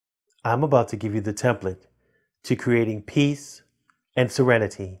I'm about to give you the template to creating peace and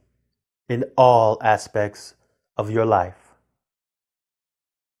serenity in all aspects of your life.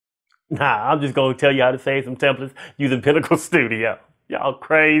 Nah, I'm just going to tell you how to save some templates using Pinnacle Studio. Y'all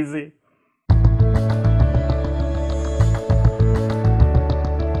crazy.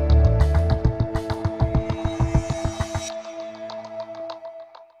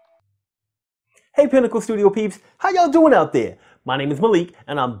 Hey Pinnacle Studio peeps, how y'all doing out there? My name is Maliek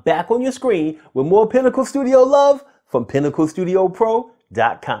and I'm back on your screen with more Pinnacle Studio love from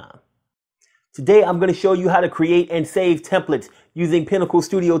PinnacleStudioPro.com. Today I'm going to show you how to create and save templates using Pinnacle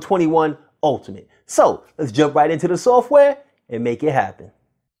Studio 21 Ultimate. So let's jump right into the software and make it happen.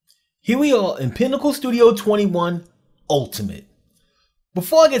 Here we are in Pinnacle Studio 21 Ultimate.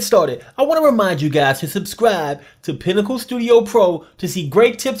 Before I get started, I want to remind you guys to subscribe to Pinnacle Studio Pro to see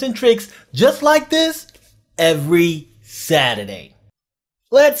great tips and tricks just like this every Saturday.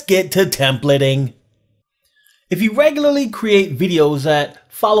 Let's get to templating. If you regularly create videos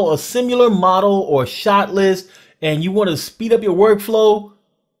that follow a similar model or shot list and you want to speed up your workflow,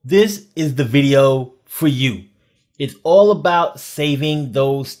 this is the video for you. It's all about saving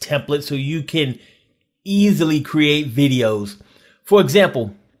those templates so you can easily create videos. For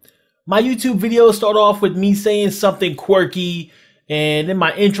example, my YouTube videos start off with me saying something quirky, and then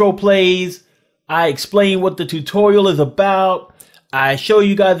my intro plays. I explain what the tutorial is about. I show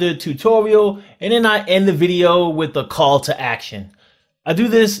you guys the tutorial, and then I end the video with a call to action. I do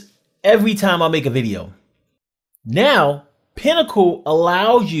this every time I make a video. Now, Pinnacle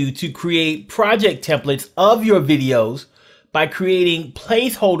allows you to create project templates of your videos by creating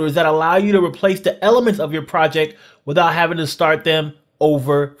placeholders that allow you to replace the elements of your project without having to start them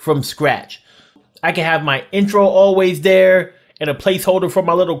over from scratch. I can have my intro always there and a placeholder for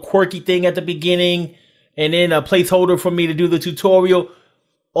my little quirky thing at the beginning, and then a placeholder for me to do the tutorial.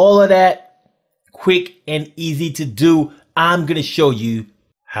 All of that quick and easy to do. I'm going to show you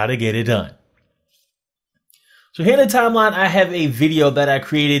how to get it done. So here in the timeline, I have a video that I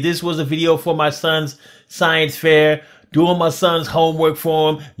created. This was a video for my son's science fair, doing my son's homework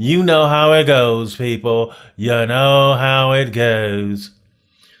for him. You know how it goes, people. You know how it goes.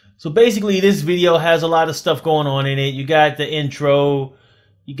 So basically, this video has a lot of stuff going on in it. You got the intro,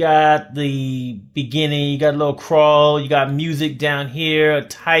 you got the beginning, you got a little crawl, you got music down here, a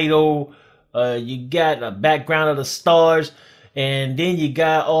title, you got a background of the stars, and then you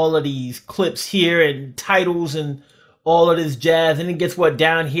got all of these clips here and titles and all of this jazz. And then guess what?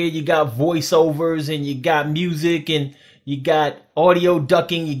 Down here you got voiceovers and you got music and you got audio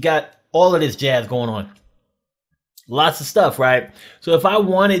ducking. You got all of this jazz going on. Lots of stuff, right? So if I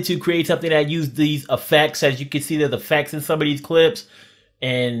wanted to create something that used these effects, as you can see there's effects in some of these clips,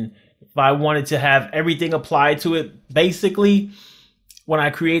 and if I wanted to have everything applied to it, basically when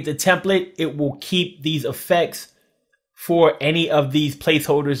I create the template, it will keep these effects for any of these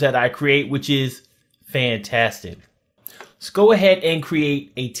placeholders that I create, which is fantastic. Let's go ahead and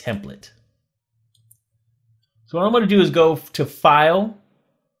create a template. So what I'm going to do is go to File,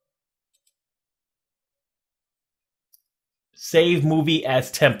 Save Movie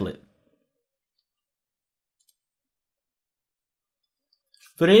as Template.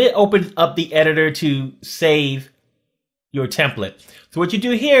 So then it opens up the editor to save your template. So what you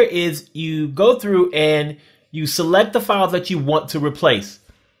do here is you go through and you select the files that you want to replace.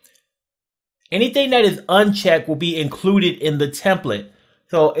 Anything that is unchecked will be included in the template.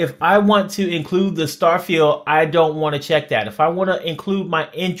 So if I want to include the star field, I don't want to check that. If I want to include my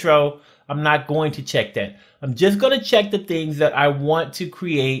intro, I'm not going to check that. I'm just going to check the things that I want to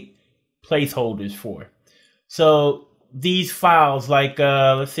create placeholders for. So these files, like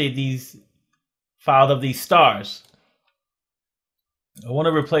let's say these files of these stars, I want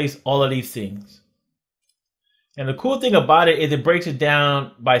to replace all of these things. And the cool thing about it is it breaks it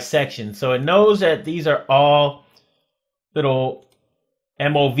down by section. So it knows that these are all little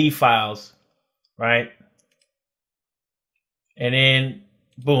MOV files, right? And then,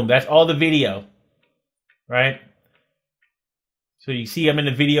 boom, that's all the video, right? So you see I'm in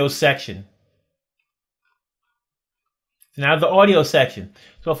the video section. So now the audio section.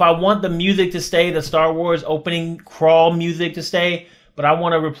 So if I want the music to stay, the Star Wars opening crawl music to stay, but I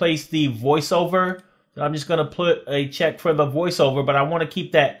want to replace the voiceover, I'm just going to put a check for the voiceover, but I want to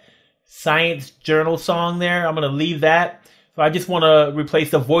keep that science journal song there. I'm going to leave that. So I just want to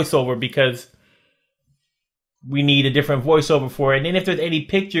replace the voiceover because we need a different voiceover for it. And then if there's any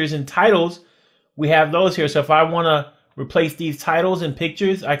pictures and titles, we have those here. So if I want to replace these titles and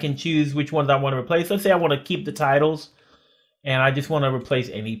pictures, I can choose which ones I want to replace. Let's say I want to keep the titles and I just want to replace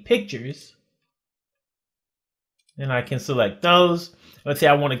any pictures. And I can select those. Let's say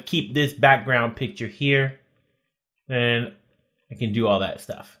I want to keep this background picture here. Then I can do all that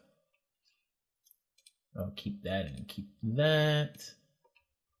stuff. I'll keep that and keep that.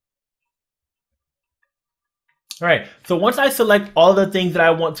 All right, so once I select all the things that I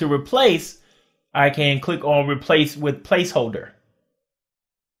want to replace, I can click on replace with placeholder.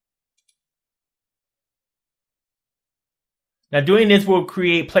 Now doing this will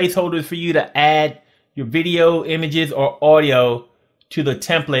create placeholders for you to add your video, images, or audio to the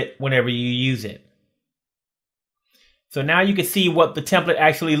template whenever you use it. So now you can see what the template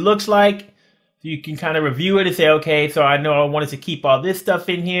actually looks like. So you can kind of review it and say, okay, so I know I wanted to keep all this stuff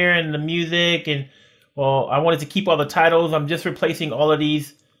in here and the music, and well, I wanted to keep all the titles. I'm just replacing all of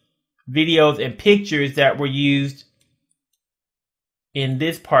these videos and pictures that were used in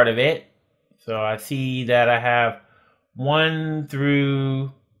this part of it. So I see that I have 1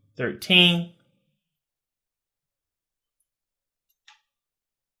 through 13.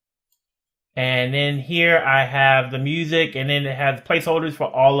 And then here I have the music, and then it has placeholders for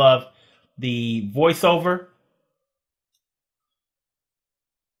all of the voiceover.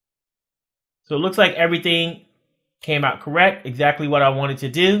 So it looks like everything came out correct, exactly what I wanted to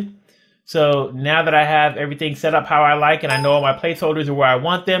do. So now that I have everything set up how I like and I know all my placeholders are where I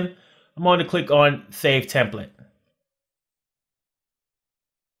want them, I'm going to click on Save Template.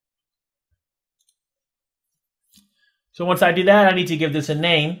 So once I do that, I need to give this a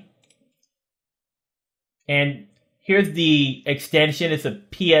name. And here's the extension. It's a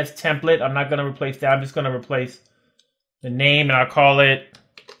PS template. I'm not going to replace that. I'm just going to replace the name, and I'll call it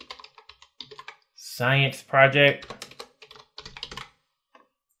Science Project.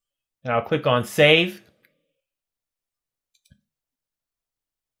 And I'll click on Save.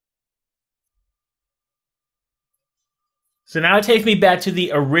 So now it takes me back to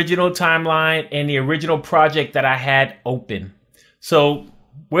the original timeline and the original project that I had open. So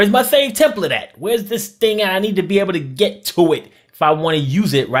where's my save template at? Where's this thing at? I need to be able to get to it if I want to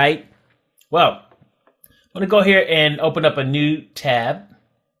use it, right? Well, I'm going to go here and open up a new tab.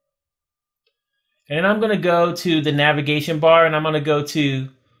 And I'm going to go to the navigation bar, and I'm going to go to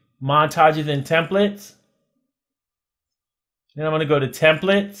Montages and Templates. Then I'm going to go to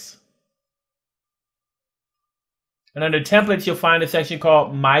Templates. And under Templates, you'll find a section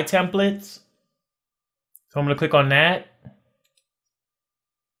called My Templates. So I'm going to click on that.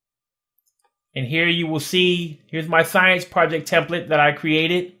 And here you will see, here's my science project template that I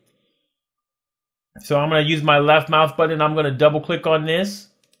created. So I'm going to use my left mouse button. I'm going to double click on this.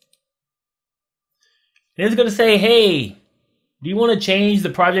 And it's going to say, hey, do you want to change the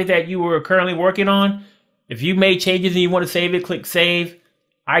project that you were currently working on? If you made changes and you want to save it, click Save.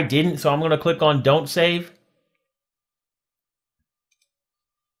 I didn't, so I'm going to click on Don't Save.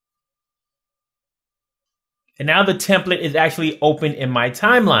 And now the template is actually open in my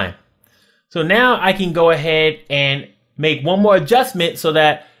timeline. So now I can go ahead and make one more adjustment so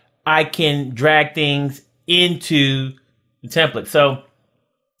that I can drag things into the template. So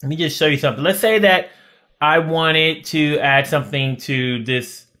let me just show you something. Let's say that I wanted to add something to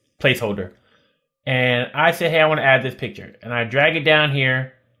this placeholder. And I say, hey, I want to add this picture. And I drag it down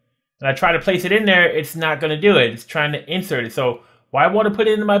here. And I try to place it in there. It's not going to do it. It's trying to insert it. So why want to put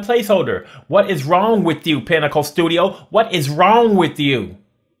it into my placeholder? What is wrong with you, Pinnacle Studio? What is wrong with you?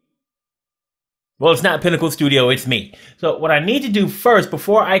 Well, it's not Pinnacle Studio, it's me. So what I need to do first,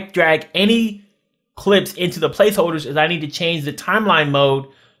 before I drag any clips into the placeholders, is I need to change the timeline mode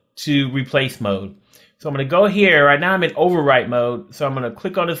to replace mode. So I'm going to go here. Right now I'm in overwrite mode. So I'm going to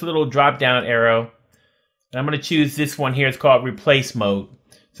click on this little drop down arrow. And I'm going to choose this one here. It's called replace mode,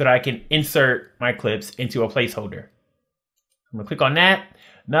 so that I can insert my clips into a placeholder. I'm going to click on that.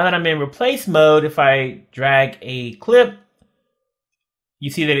 Now that I'm in replace mode, if I drag a clip, you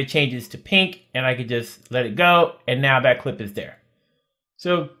see that it changes to pink, and I can just let it go, and now that clip is there.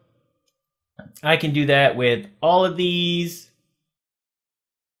 So I can do that with all of these.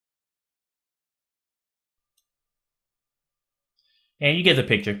 And you get the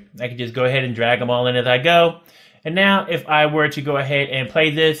picture. I can just go ahead and drag them all in as I go. And now if I were to go ahead and play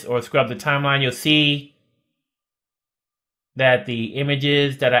this or scrub the timeline, you'll see that the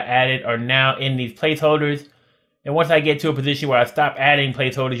images that I added are now in these placeholders. And once I get to a position where I stop adding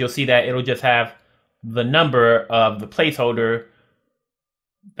placeholders, you'll see that it'll just have the number of the placeholder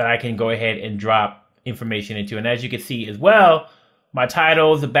that I can go ahead and drop information into. And as you can see as well, my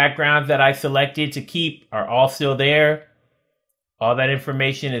titles, the backgrounds that I selected to keep are all still there. All that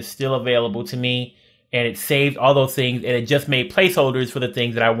information is still available to me, and it saved all those things, and it just made placeholders for the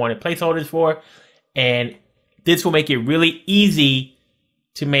things that I wanted placeholders for. And this will make it really easy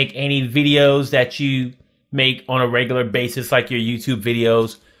to make any videos that you make on a regular basis like your YouTube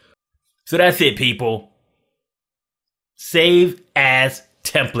videos. So that's it, people. Save as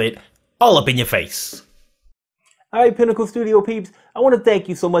template all up in your face. All right, Pinnacle Studio peeps, I want to thank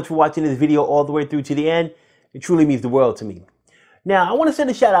you so much for watching this video all the way through to the end. It truly means the world to me. Now, I want to send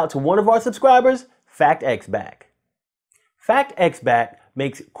a shout out to one of our subscribers, FactXback. FactXback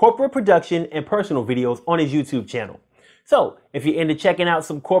makes corporate production and personal videos on his YouTube channel. So, if you're into checking out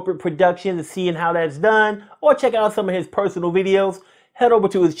some corporate production and seeing how that's done, or check out some of his personal videos, head over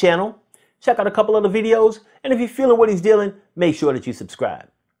to his channel, check out a couple of the videos, and if you're feeling what he's dealing, make sure that you subscribe.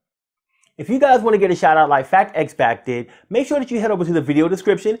 If you guys want to get a shout out like FactXback did, make sure that you head over to the video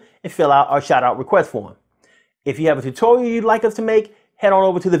description and fill out our shout out request form. If you have a tutorial you'd like us to make, head on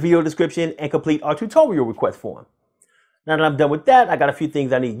over to the video description and complete our tutorial request form. Now that I'm done with that, I got a few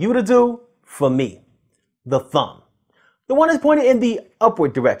things I need you to do for me. The thumb. The one that's pointed in the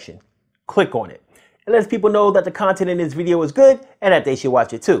upward direction. Click on it. It lets people know that the content in this video is good and that they should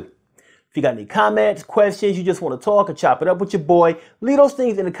watch it too. If you got any comments, questions, you just want to talk or chop it up with your boy, leave those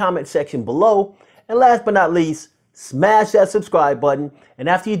things in the comment section below. And last but not least, smash that subscribe button. And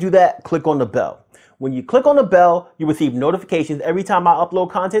after you do that, click on the bell. When you click on the bell, you receive notifications every time I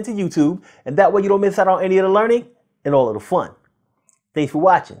upload content to YouTube. And that way you don't miss out on any of the learning and all of the fun. Thanks for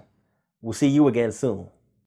watching. We'll see you again soon.